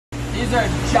These are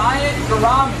giant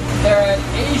gourami. They're an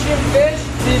Asian fish.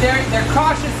 See, they're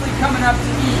cautiously coming up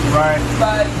to eat. Right.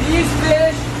 But these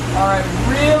fish are a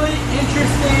really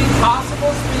interesting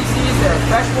possible species. They're a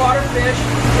freshwater fish.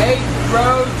 They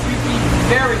grow to be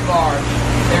very large.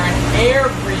 They're an air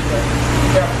breather.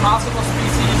 They're a possible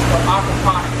species for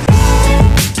aquaponics.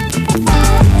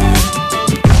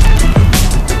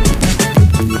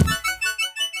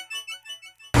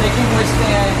 They can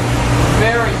withstand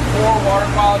very poor water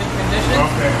quality conditions.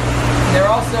 Okay. They're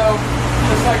also,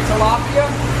 just like tilapia,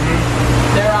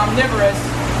 they're omnivorous.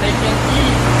 They can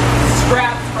eat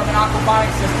scraps from an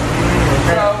aquaponics system.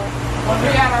 Okay. So when we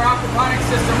had our aquaponics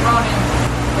system running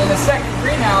in the second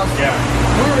greenhouse,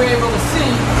 we were able to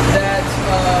see that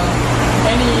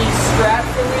any scraps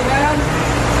that we had,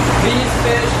 these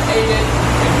fish ate it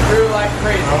and grew like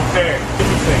crazy. Okay,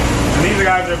 interesting. And these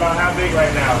guys are about how big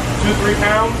right now? 2-3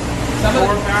 pounds? Some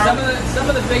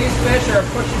of the biggest fish are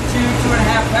pushing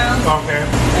 2-2.5 pounds. Okay.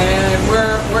 And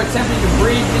we're attempting to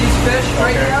breed these fish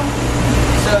right now,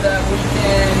 so that we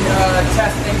can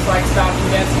test things like stocking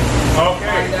density.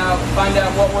 Okay. Find out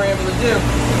what we're able to do.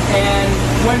 And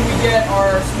when we get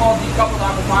our small decoupled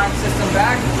aquaponics system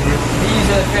back, these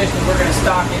are the fish that we're going to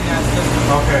stock in that system.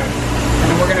 Okay.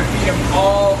 And we're going to feed them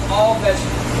all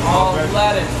vegetables, all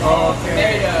lettuce, all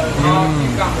tomatoes, all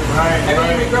cucumbers.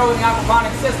 Everything we grow in the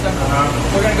aquaponics system,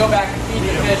 we're going to go back and feed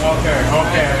the fish. Okay. So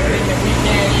everything that we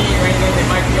can't eat or anything that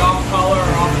might be off color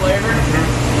or off flavor,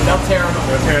 they'll tear them up.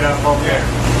 They'll tear it up. Okay.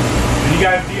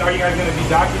 Are you guys going to be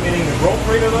documenting the growth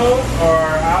rate of those, or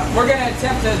we're going to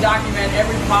attempt to document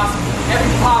every possible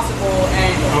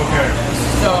angle. Okay.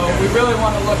 So we really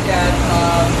want to look at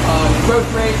growth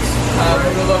rates. We're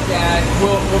going to look at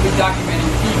we'll be documenting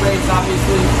feed rates,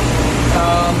 obviously,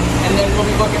 and then we'll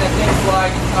be looking at things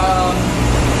like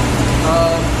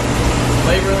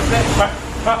flavor of the fish.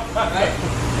 Right?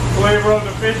 Flavor of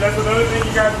the fish. That's another thing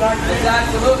you guys document.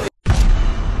 Absolutely.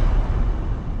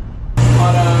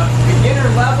 On a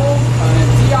beginner level, on a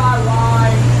DIY,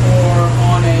 or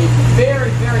on a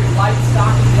very, very light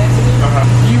stocking density,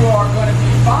 you are going to be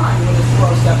fine with a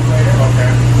swirl separator. Okay.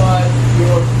 But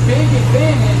your big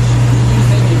advantage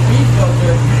using a bead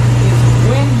filter is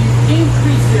when you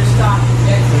increase your stocking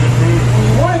density. When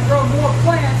you want to grow more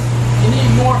plants, you need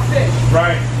more fish.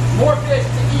 Right. More fish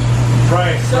to eat.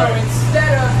 Right. So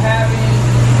instead of having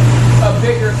a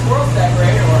bigger swirl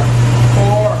separator, or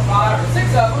 4 or 5 or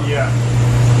 6 of them,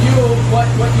 what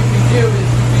you can do is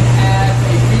you can add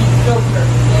a bead filter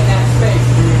in that space.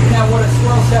 Now what a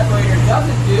swirl separator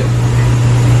doesn't do,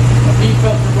 a bead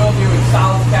filter will do is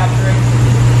solids capturing,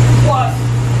 plus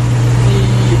the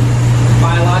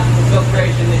biological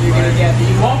filtration that you're going to get that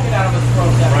you won't get out of a swirl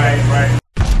separator. Right.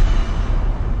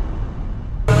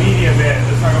 Media bed.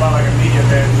 Let's talk about like a media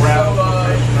bed, gravel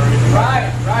filtration or anything.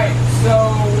 Right.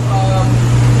 So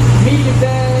media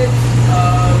beds,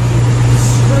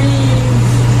 screens,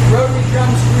 rotary drum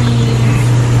screens,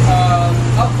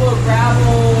 upflow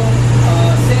gravel,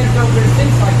 sand filters,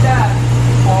 things like that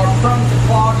are prone to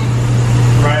clogging.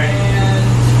 And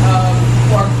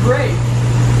are great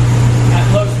at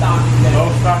low stocking density.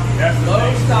 Low stocking, that's the thing.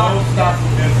 Low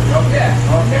stocking density. Okay.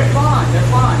 They're fine.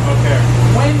 Okay.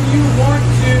 When you want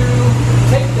to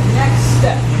take the next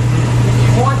step, if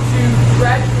you want to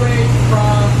graduate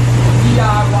from the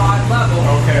DIY level,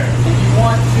 and you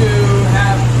want to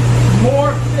have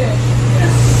more fish in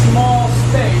a small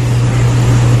space,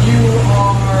 you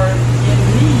are in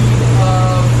need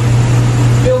of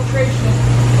filtration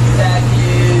that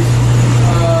is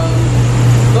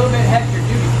a little bit heavier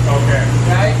duty.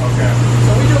 Right?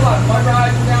 So we do a lot of mud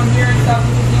rides down here in South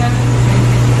Louisiana.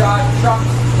 We drive trucks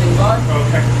in mud.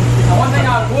 Now one thing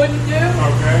I wouldn't do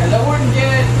is I wouldn't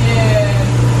get in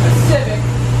a Civic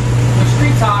with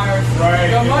street tires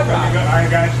and go mud ride. I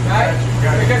got you.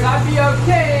 Because I'd be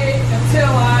okay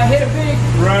until I hit a big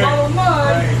puddle of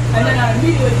mud, and then I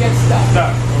immediately get stuck.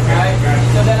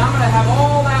 So then I'm going to have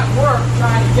all that work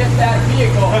trying to get that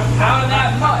vehicle out of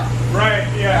that mud.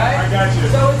 I got you.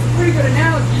 So it's a pretty good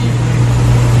analogy.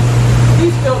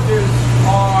 These filters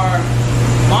are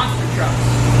monster trucks.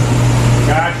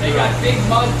 They got big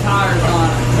mud tires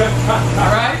on them.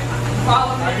 Alright?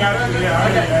 Follow me? I got you.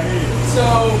 I hear you.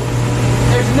 So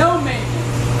there's no maintenance.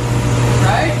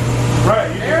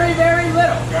 Right? Very, very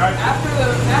little. After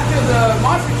the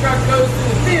monster truck goes to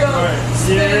the field,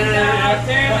 spinning out,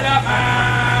 tearing it up,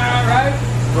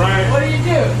 what do?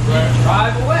 You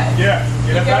drive away.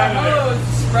 You got a hose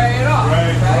to spray it off.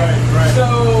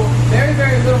 So very,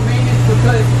 very little maintenance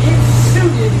because it's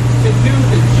suited to do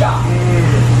the job.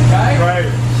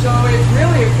 So it's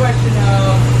really a question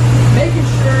of making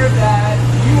sure that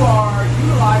you are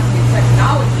utilizing the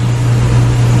technology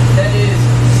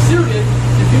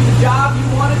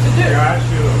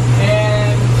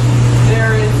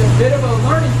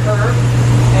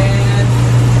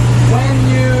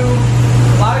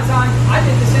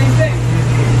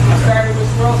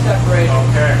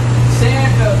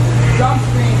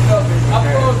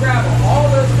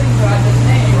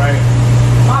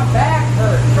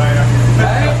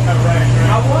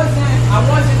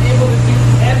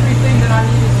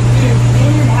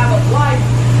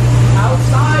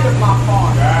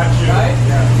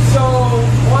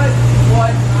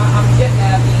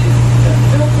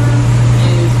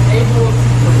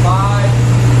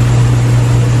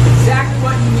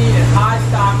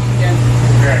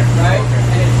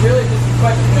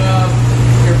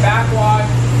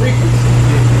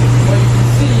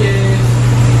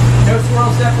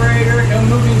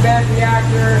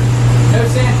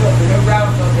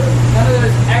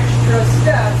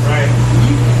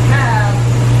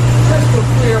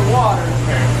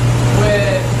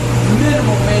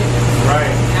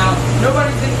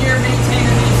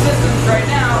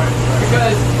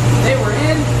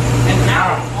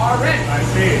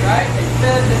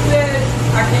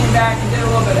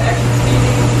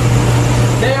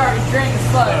drain the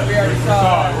sludge. We already saw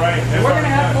that. Right. We're gonna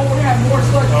have more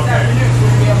sludge this afternoon, so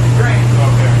we're gonna be able to drain.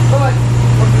 Okay. But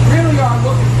what we really are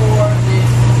looking for is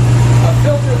a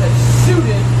filter that's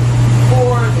suited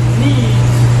for the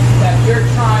needs that you're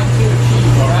trying to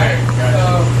achieve. Okay. Right? Gotcha.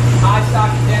 So high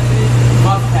stocking density,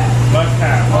 must have. Must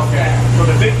have. Okay. So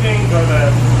the big things are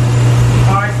the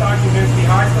high stocking density,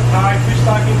 high fish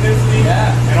stocking density,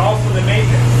 and also the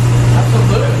maintenance.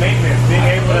 Absolutely. The maintenance, being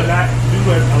able to not do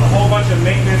a whole bunch of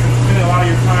maintenance and spending a lot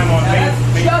of your time on maintenance.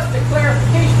 That's just a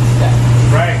clarification step.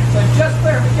 Right. So just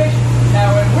clarification.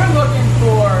 Now, when we're looking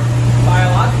for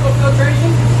biological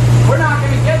filtration, we're not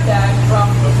going to get that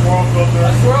from a swirl filter.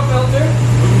 A swirl filter.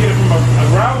 We can get it from a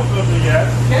gravel filter,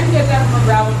 yes. We can get that from a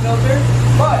gravel filter,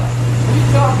 but we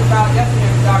talked about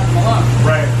yesterday with Dr. Malone.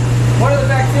 Right. What are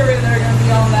the bacteria that are going to be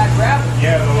on that gravel?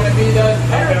 Yeah, it's going to be the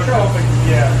heterotrophs.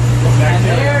 Yeah. And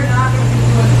they're not going to be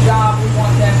doing the job we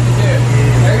want them to do.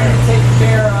 They're going to be taking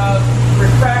care of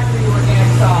refractory organic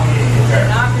solids.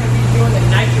 They're not going to be doing the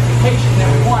nitrification that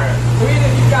we want. So even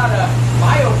if you've got a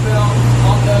biofilm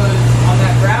on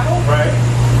that gravel,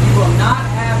 you will not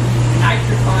have the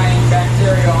nitrifying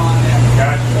bacteria on there.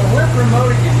 Gotcha. So we're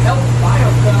promoting a healthy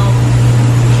biofilm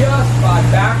just by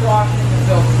backwashing the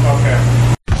filter. Okay.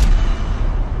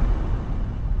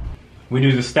 We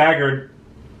do the staggered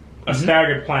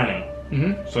planning.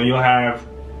 So you'll have,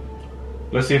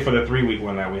 let's say for the 3-week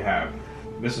one that we have,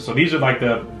 so these are like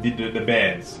the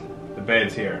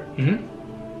beds here.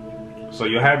 So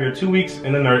you'll have your 2 weeks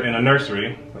in a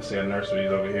nursery. Let's say a nursery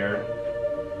is over here.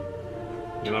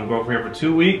 You're gonna go over here for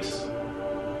 2 weeks.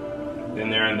 Then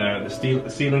they're in the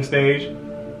seedling stage,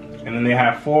 and then they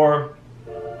have 4,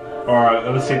 or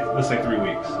let's say 3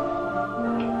 weeks,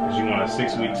 because you want a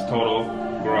 6 weeks total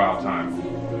grow out time.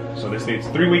 So this stays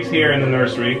 3 weeks here in the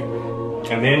nursery,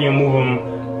 and then you'll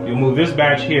move this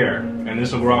batch here, and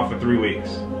this will grow out for 3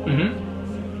 weeks.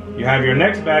 You have your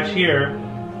next batch here.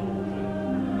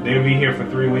 They'll be here for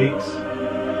 3 weeks.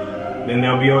 Then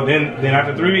then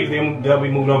after 3 weeks they'll be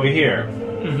moved over here.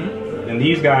 And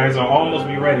these guys will almost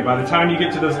be ready. By the time you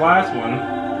get to this last one,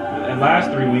 the last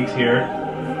 3 weeks here,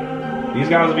 these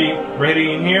guys will be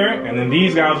ready in here, and then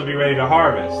these guys will be ready to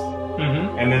harvest.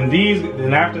 And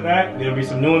then after that, there'll be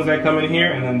some new ones that come in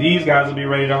here, and then these guys will be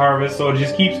ready to harvest. So it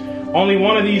just keeps, only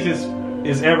one of these is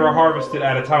ever harvested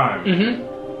at a time.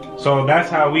 So that's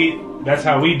how we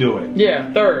do it.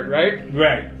 Yeah, third, right?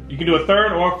 Right. You can do a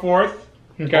third or a fourth.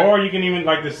 Or you can even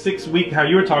like the 6 week, how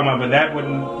you were talking about, but that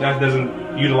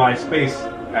doesn't utilize space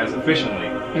as efficiently.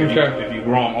 If you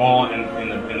grow them all in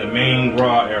the main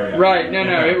grow area. Right.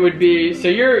 No, it would be. So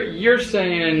you're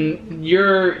saying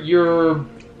your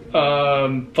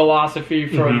philosophy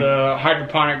for the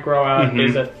hydroponic grow out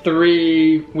is a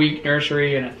 3-week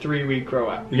nursery and a 3-week grow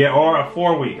out. Yeah, or a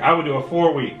 4-week. I would do a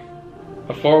 4-week.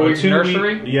 A 4-week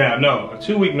nursery? Yeah, no, a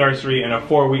 2-week nursery and a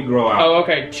 4-week grow out. Oh,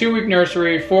 okay. 2-week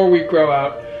nursery, 4-week grow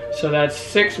out. So that's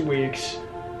 6 weeks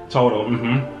total.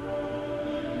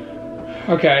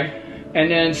 Okay,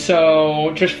 and then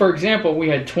so just for example, we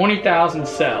had 20,000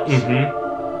 cells.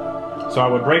 So I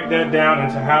would break that down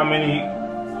into how many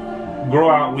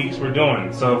grow out weeks we're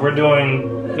doing. So if we're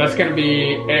doing, that's going to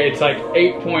be, it's like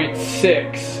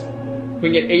 8.6. We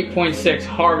can get 8.6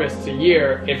 harvests a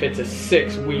year if it's a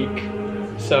 6-week.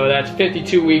 So that's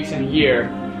 52 weeks in a year,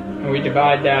 and we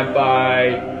divide that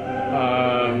by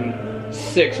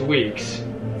 6 weeks.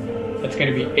 That's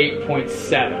going to be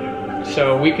 8.7.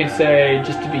 So we can say,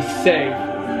 just to be safe,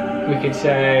 we could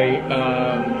say,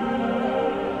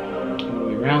 will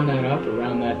we round that up or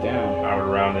round that down? I would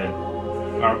round it.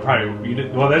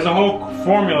 Well, there's a whole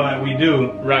formula that we do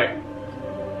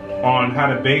on how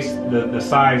to base the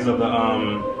size of the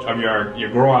of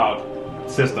your grow out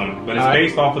system, but it's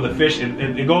based off of the fish.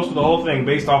 It goes through the whole thing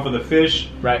based off of the fish,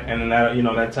 and then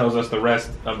that tells us the rest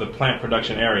of the plant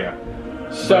production area.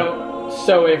 So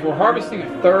if we're harvesting a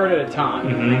third at a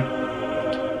time,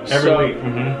 every week.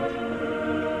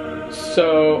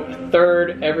 So a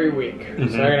third every week.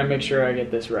 So I gotta make sure I get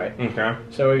this right.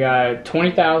 So we got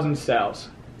 20,000 cells.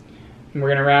 And we're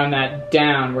gonna round that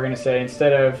down. We're gonna say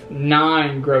instead of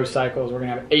 9 grow cycles, we're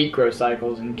gonna have 8 grow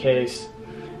cycles in case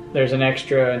there's an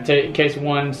extra, in case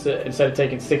instead of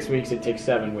taking 6 weeks, it takes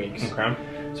 7 weeks. So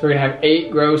we're gonna have 8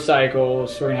 grow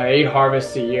cycles. We're gonna have 8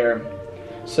 harvests a year.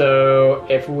 So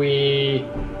if we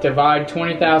divide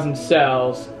 20,000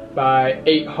 cells by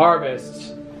 8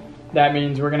 harvests, that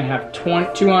means we're gonna have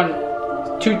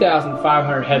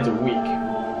 2,500 heads a week.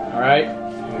 All right.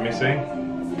 Let me see.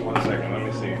 1 second. Let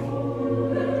me see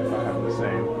if I have the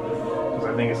same, because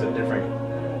I think it's a different.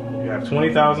 You have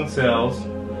 20,000 cells.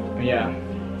 Yeah.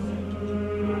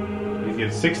 You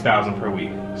get 6,000 per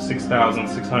week.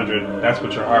 6,600, that's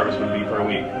what your harvest would be per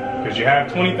week. Because you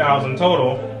have 20,000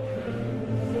 total,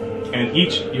 and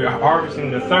you're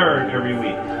harvesting the third every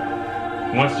week.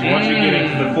 Once you get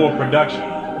into the full production.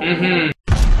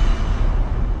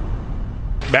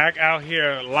 Back out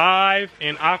here live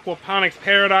in Aquaponics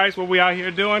Paradise. What we out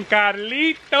here doing?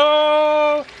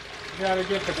 Carlito! Gotta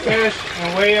get the fish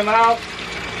and weigh them out.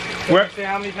 See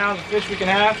how many pounds of fish we can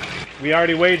have. We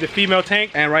already weighed the female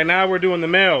tank, and right now we're doing the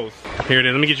males. Here it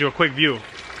is. Let me get you a quick view.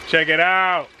 Check it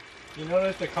out. You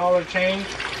notice the color change?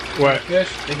 What? The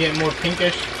fish, they get more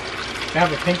pinkish. They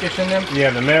have a pinkish in them. Yeah,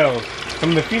 the males. Some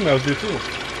of the females do too.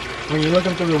 When you look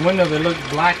them through the window, they look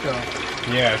black though.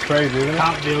 Yeah, it's crazy, isn't it?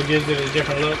 Top deal gives it a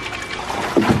different look.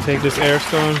 Take this air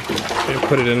stone and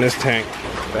put it in this tank.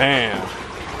 Bam.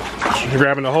 You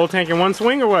grabbing the whole tank in one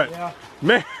swing or what? Yeah.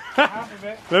 Man. Half of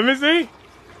it. Let me see.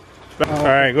 All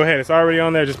right, go ahead. It's already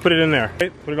on there. Just put it in there.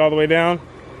 Put it all the way down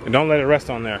and don't let it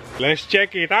rest on there. Let's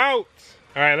check it out.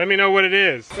 All right, let me know what it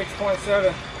is.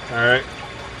 6.7. All right.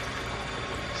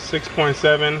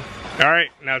 6.7. All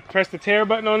right, now press the tear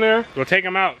button on there. We'll take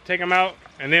them out,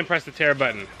 and then press the tear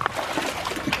button.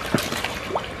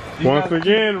 Once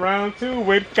again, round 2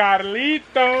 with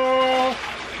Carlito.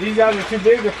 These guys are too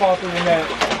big to fall through the net.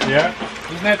 Yeah.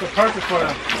 These nets are perfect for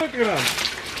them. Look at them.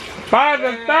 By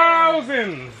the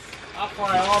thousands. I'll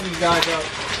fry all these guys up.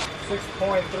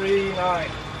 6.39.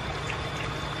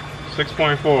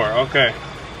 6.4, okay.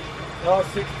 No,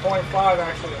 6.5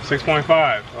 actually.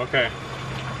 6.5, okay.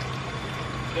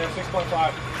 Yeah,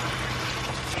 6.5.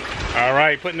 All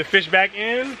right, putting the fish back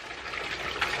in.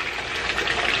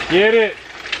 Get it.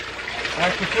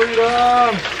 Back to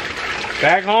freedom.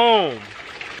 Back home.